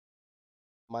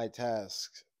my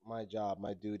tasks, my job,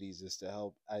 my duties is to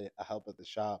help. I help at the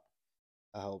shop.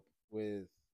 I help with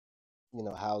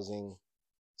housing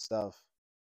stuff.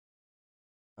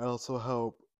 I also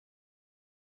help.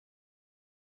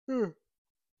 I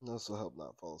also help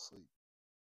not fall asleep,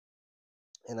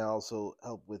 and I also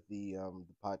help with the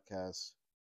podcast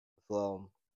as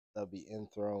well. That'll be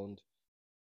enthroned.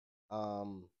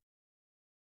 Um,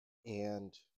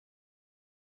 and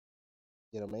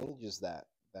mainly just that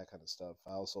kind of stuff.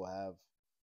 I also have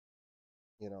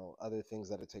other things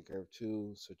that I take care of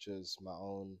too, such as my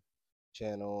own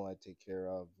channel. I take care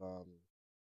of um,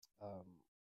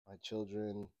 my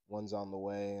children. One's on the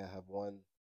way. I have one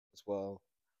as well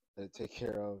that I take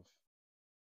care of.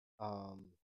 Um,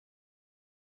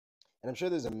 and I'm sure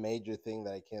there's a major thing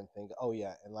that I can't think. Oh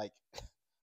yeah, and like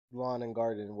lawn and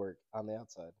garden work on the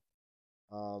outside,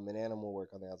 and animal work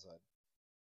on the outside.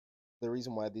 The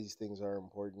reason why these things are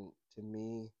important to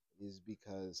me is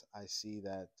because I see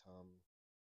that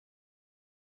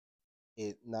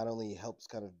it not only helps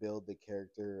kind of build the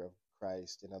character of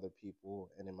Christ in other people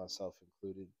and in myself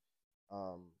included,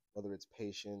 whether it's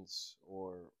patience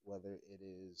or whether it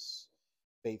is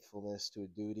faithfulness to a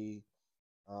duty,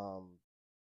 um,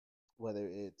 whether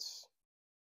it's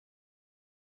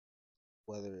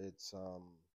whether it's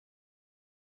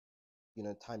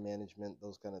time management,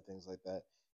 those kind of things like that.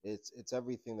 It's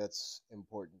everything that's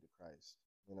important to Christ,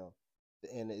 you know.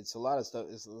 And it's a lot of stuff.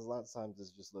 It's a lot of times it's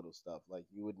just little stuff. Like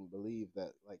you wouldn't believe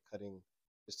that like cutting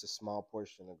just a small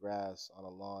portion of grass on a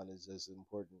lawn is as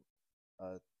important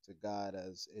to God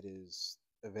as it is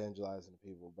evangelizing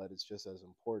people. But it's just as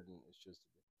important. It's just a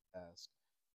different task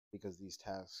because these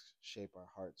tasks shape our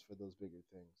hearts for those bigger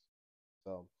things.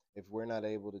 So if we're not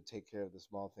able to take care of the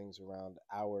small things around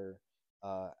our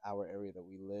area that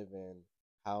we live in,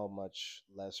 how much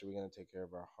less are we going to take care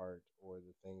of our heart or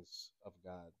the things of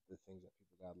God, the things that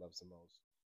people God loves the most,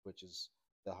 which is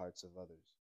the hearts of others.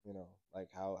 Like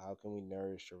how can we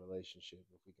nourish a relationship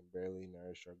if we can barely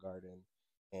nourish our garden,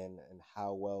 and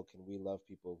how well can we love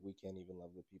people if we can't even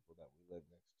love the people that we live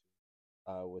next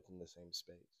to within the same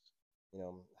space?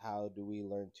 How do we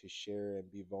learn to share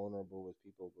and be vulnerable with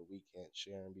people, but we can't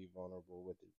share and be vulnerable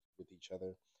with each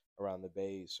other around the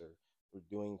base, or we're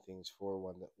doing things for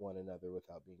one another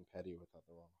without being petty, without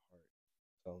the wrong heart.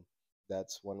 So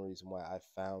that's one reason why I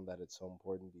found that it's so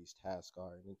important these tasks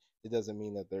are. And it doesn't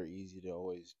mean that they're easy to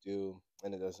always do,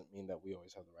 and it doesn't mean that we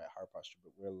always have the right heart posture,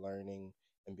 but we're learning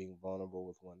and being vulnerable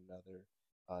with one another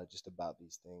just about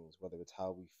these things, whether it's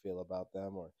how we feel about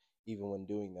them, or even when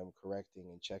doing them, correcting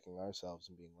and checking ourselves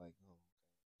and being like, oh, okay,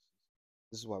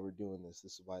 this is why we're doing this.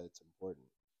 This is why it's important.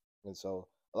 And so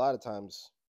a lot of times,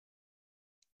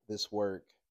 this work,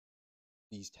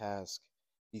 these tasks,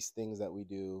 these things that we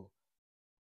do,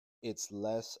 it's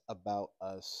less about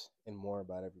us and more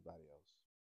about everybody else.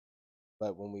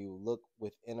 But when we look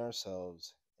within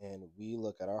ourselves and we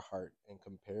look at our heart and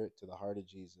compare it to the heart of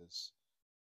Jesus,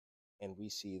 and we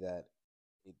see that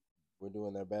it, we're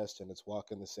doing their best and it's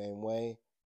walking the same way,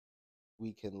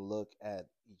 we can look at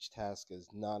each task as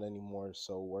not anymore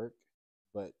so work,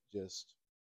 but just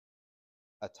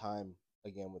a time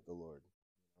again with the Lord.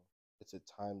 It's a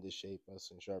time to shape us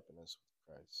and sharpen us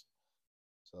with Christ.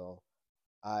 So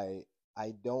I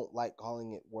I don't like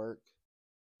calling it work,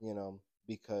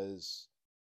 because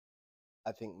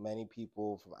I think many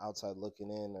people from outside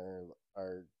looking in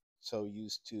are so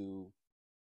used to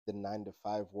the 9 to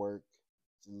 5 work,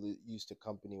 used to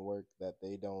company work, that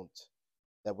they don't,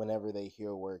 that whenever they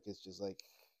hear work, it's just like,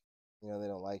 they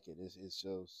don't like it. It's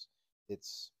just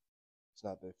it's it's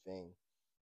not their thing.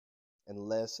 And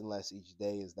less each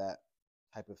day is that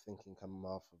type of thinking coming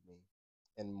off of me,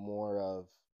 and more of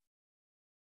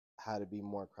how to be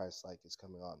more Christ-like is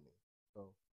coming on me.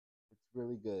 So it's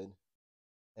really good,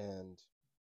 and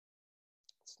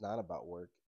it's not about work.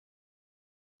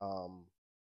 Um,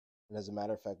 and as a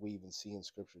matter of fact, we even see in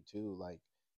Scripture too, like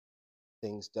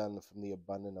things done from the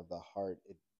abundance of the heart,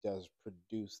 it does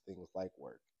produce things like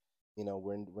work.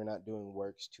 We're not doing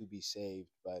works to be saved,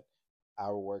 but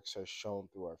our works are shown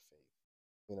through our faith.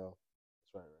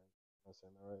 That's right, right? Am I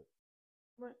saying that right?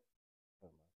 Right.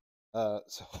 Never mind.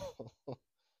 So,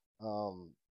 um,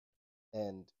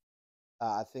 and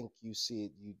I think you see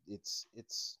it.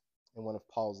 It's in one of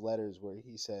Paul's letters where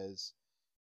he says,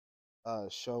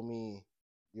 "Show me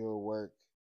your work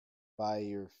by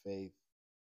your faith,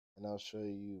 and I'll show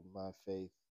you my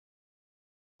faith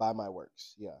by my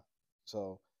works." Yeah.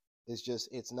 So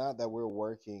it's not that we're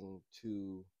working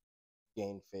to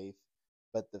gain faith,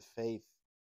 but the faith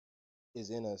is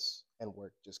in us and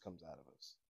work just comes out of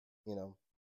us. You know?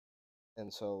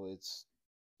 And so it's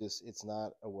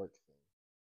not a work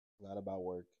thing. not about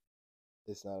work.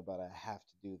 It's not about I have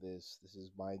to do this. This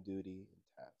is my duty and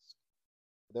task.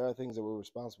 There are things that we're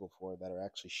responsible for that are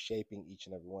actually shaping each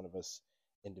and every one of us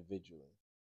individually,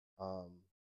 um,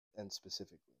 and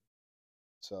specifically.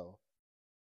 So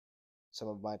some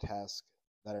of my tasks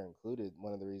that are included,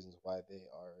 one of the reasons why they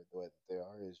are the way that they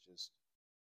are is just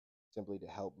simply to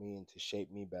help me and to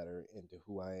shape me better into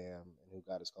who I am and who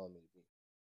God is calling me to be.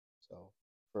 So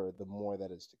for the more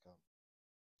that is to come.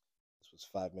 This was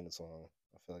 5 minutes long.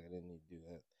 I feel like I didn't need to do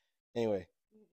that. Anyway,